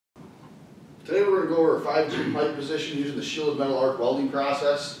Today we're going to go over a 5G pipe position using the shielded metal arc welding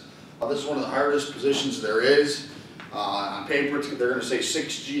process. This is one of the hardest positions there is. On paper they're going to say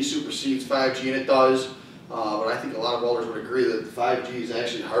 6G supersedes 5G, and it does. But I think a lot of welders would agree that 5G is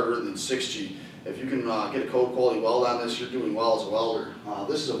actually harder than 6G. If you can get a code quality weld on this, you're doing well as a welder.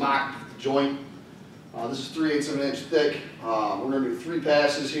 This is a mock joint. This is 3/8 of an inch thick. We're going to do 3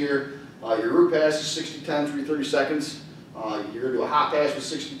 passes here. Your root pass is 60-10, 3/30 seconds. You're going to do a hot pass with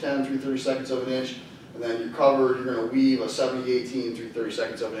 60-10, 3/30 seconds of an inch. And then your cover, you're going to weave a 70-18, 3/30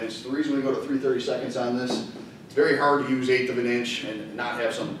 seconds of an inch. The reason we go to 3/30 seconds on this, it's very hard to use 1/8 of an inch and not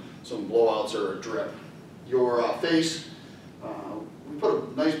have some blowouts or a drip. Your face, we put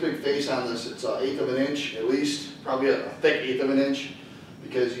a nice big face on this. It's 1/8 of an inch at least, probably a thick 1/8 of an inch,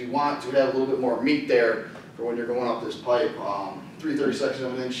 because you want to have a little bit more meat there for when you're going up this pipe. 3/30 seconds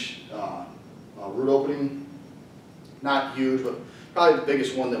of an inch root opening, not huge, but probably the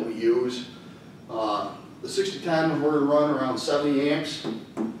biggest one that we use. The 60-10, we're going to run around 70 amps,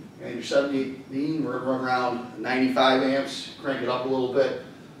 and your 70-18, we're going to run around 95 amps. Crank it up a little bit.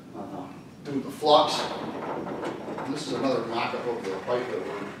 Do the flux. And this is another mock-up of the pipe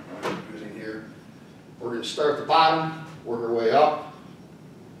that we're using here. We're going to start at the bottom, work our way up,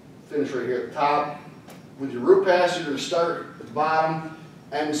 finish right here at the top. With your root pass, you're going to start at the bottom,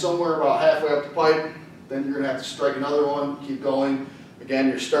 and somewhere about halfway up the pipe. Then you're going to have to strike another one, keep going. Again,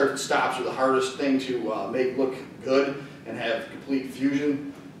 your starts and stops are the hardest thing to make look good and have complete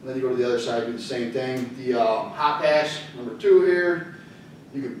fusion. And then you go to the other side, do the same thing. The hot pass, number 2 here,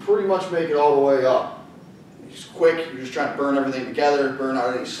 you can pretty much make it all the way up. It's quick, you're just trying to burn everything together, burn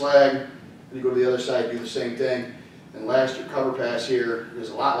out any slag. Then you go to the other side, do the same thing. And last, your cover pass here is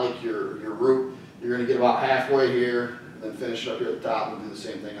a lot like your root. You're going to get about halfway here, then finish it up here at the top and do the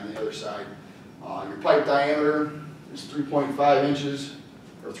same thing on the other side. Your pipe diameter is 3.5 inches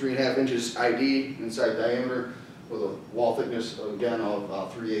or 3.5 inches ID inside diameter with a wall thickness, again,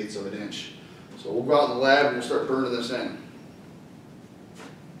 of 3/8 of an inch. So we'll go out in the lab and we'll start burning this in.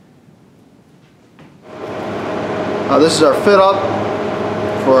 This is our fit up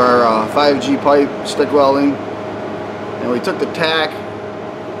for our 5G pipe stick welding. And we took the tack,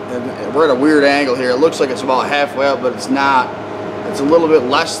 and we're at a weird angle here. It looks like it's about halfway up, but it's not. It's a little bit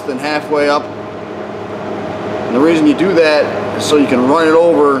less than halfway up. And the reason you do that is so you can run it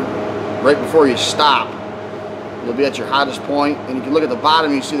over right before you stop. You'll be at your hottest point, and you can look at the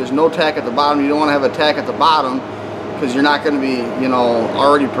bottom, you see there's no tack at the bottom. You don't want to have a tack at the bottom because you're not going to be, you know,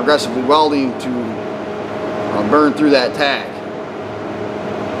 already progressively welding to burn through that tack.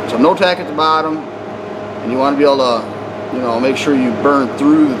 So no tack at the bottom, and you want to be able to, you know, make sure you burn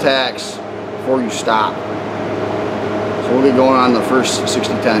through the tacks before you stop. So we'll get going on the first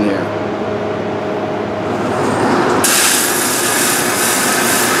 60-10 here.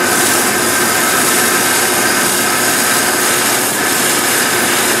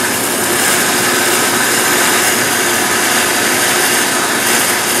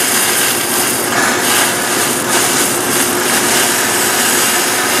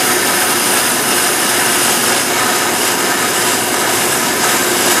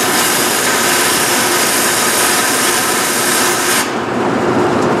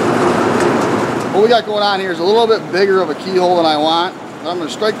 What we got going on here is a little bit bigger of a keyhole than I want. I'm going to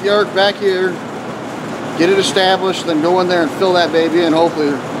strike the arc back here, get it established, then go in there and fill that baby in,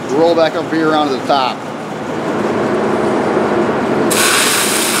 hopefully roll back up here around to the top.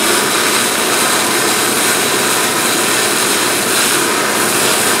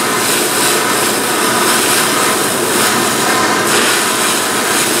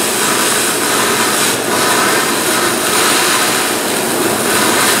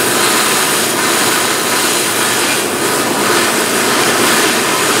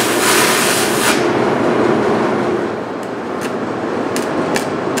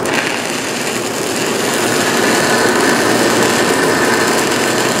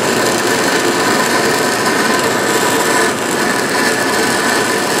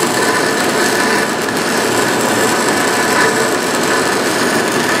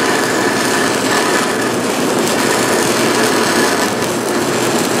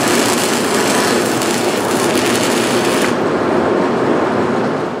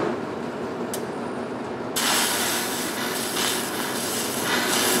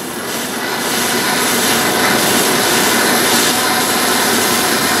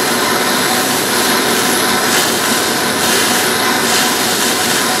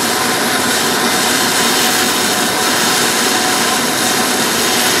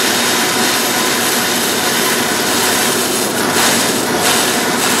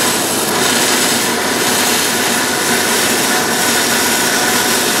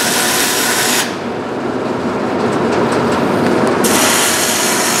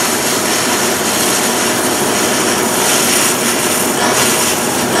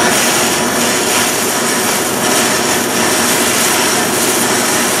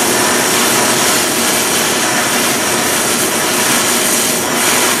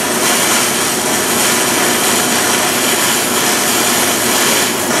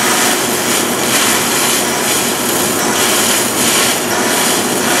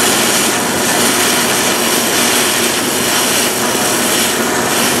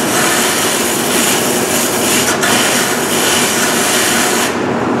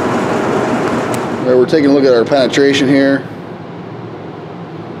 taking a look at our penetration here.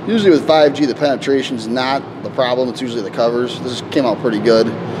 Usually with 5G, the penetration is not the problem. It's usually the covers. This came out pretty good.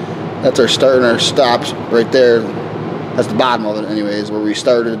 That's our start and our stops right there. That's the bottom of it anyways, where we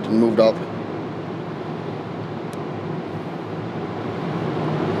started and moved up.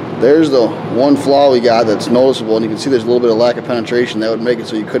 There's the one flaw we got that's noticeable, and you can see there's a little bit of lack of penetration. That would make it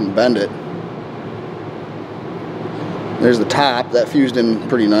so you couldn't bend it. There's the top. That fused in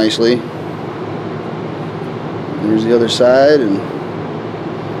pretty nicely. There's the other side, and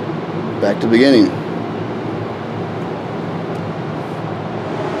back to the beginning.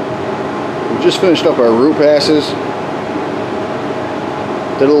 We just finished up our root passes.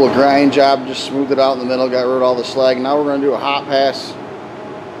 Did a little grind job, just smoothed it out in the middle, got rid of all the slag. Now we're going to do a hot pass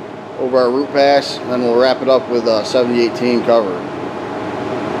over our root pass, and then we'll wrap it up with a 7018 cover.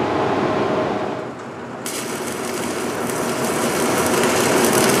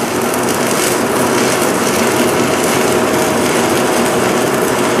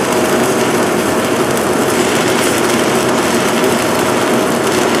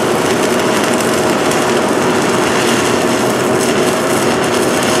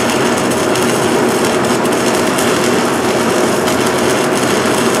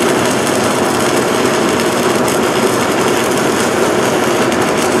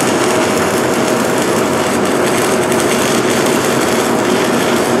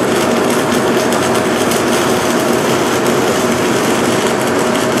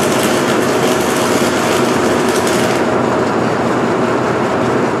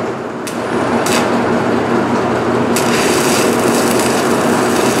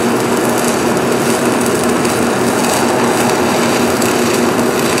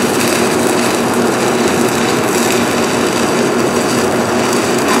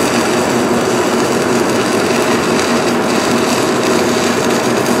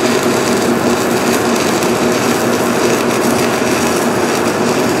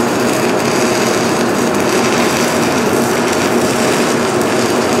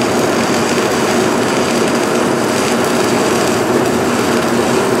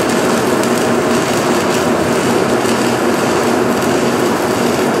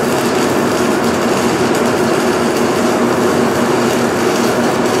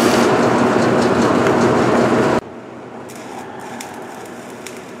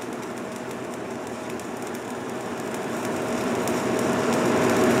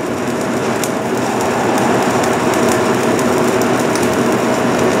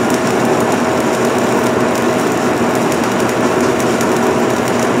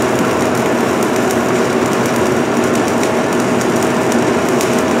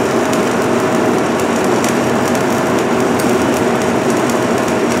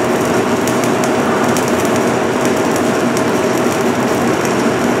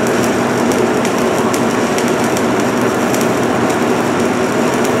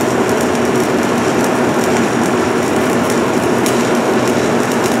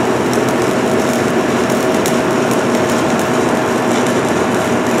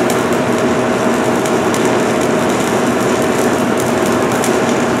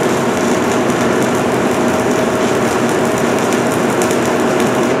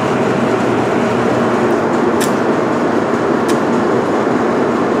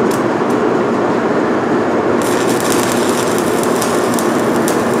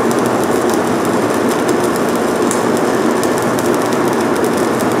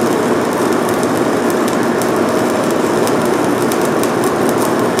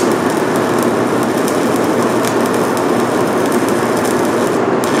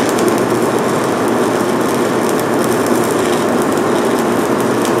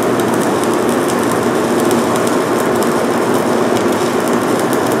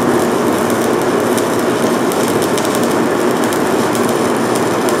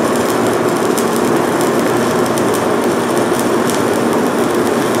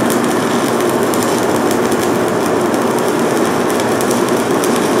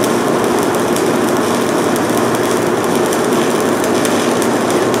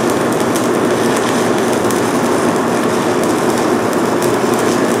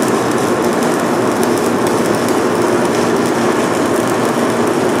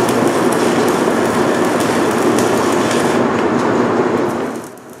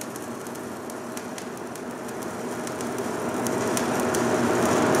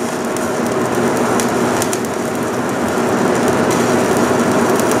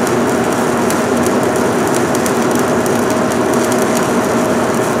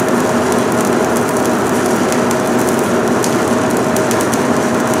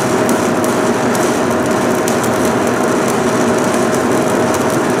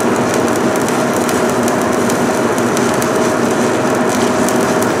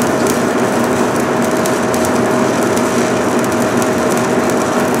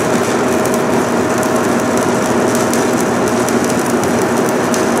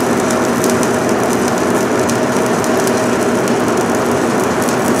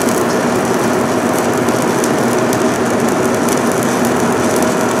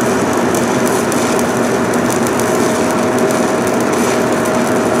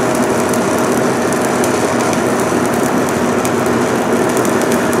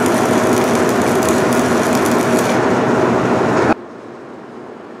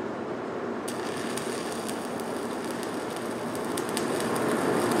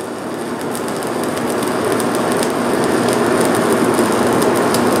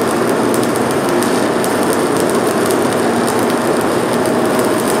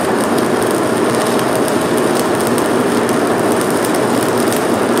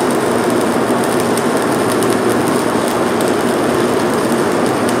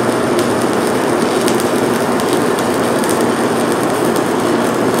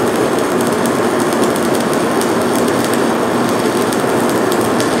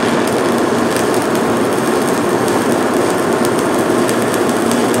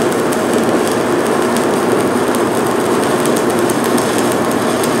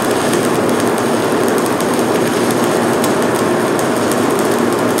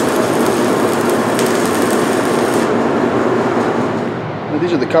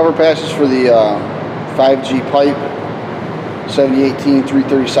 these are the cover passes for the 5G pipe. 70/18,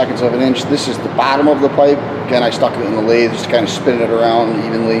 3/32 of an inch. This is the bottom of the pipe. Again, I stuck it in the lathe just to kind of spin it around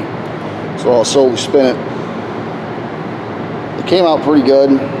evenly. So I'll slowly spin it. It came out pretty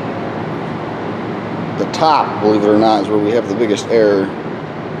good. The top, believe it or not, is where we have the biggest error,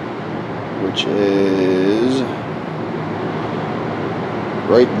 which is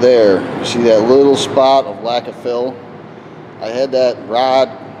right there. You see that little spot of lack of fill? I had that rod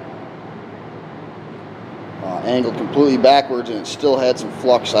angled completely backwards, and it still had some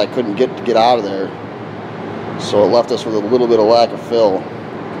flux I couldn't get out of there. So it left us with a little bit of lack of fill.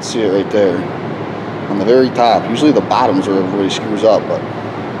 You can see it right there on the very top. Usually the bottoms are everybody screws up, but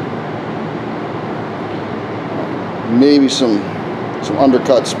maybe some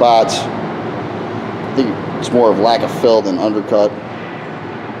undercut spots. I think it's more of lack of fill than undercut.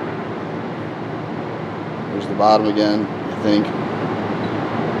 There's the bottom again, I think.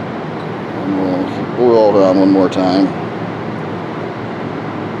 And we'll roll it around one more time.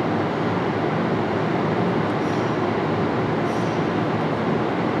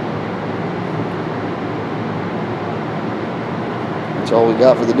 That's all we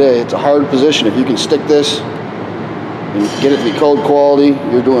got for the day. It's a hard position. If you can stick this and get it to be code quality,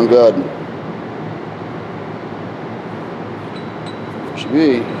 you're doing good. Should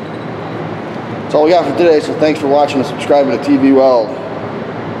be. That's all we got for today, so thanks for watching and subscribing to TV Weld.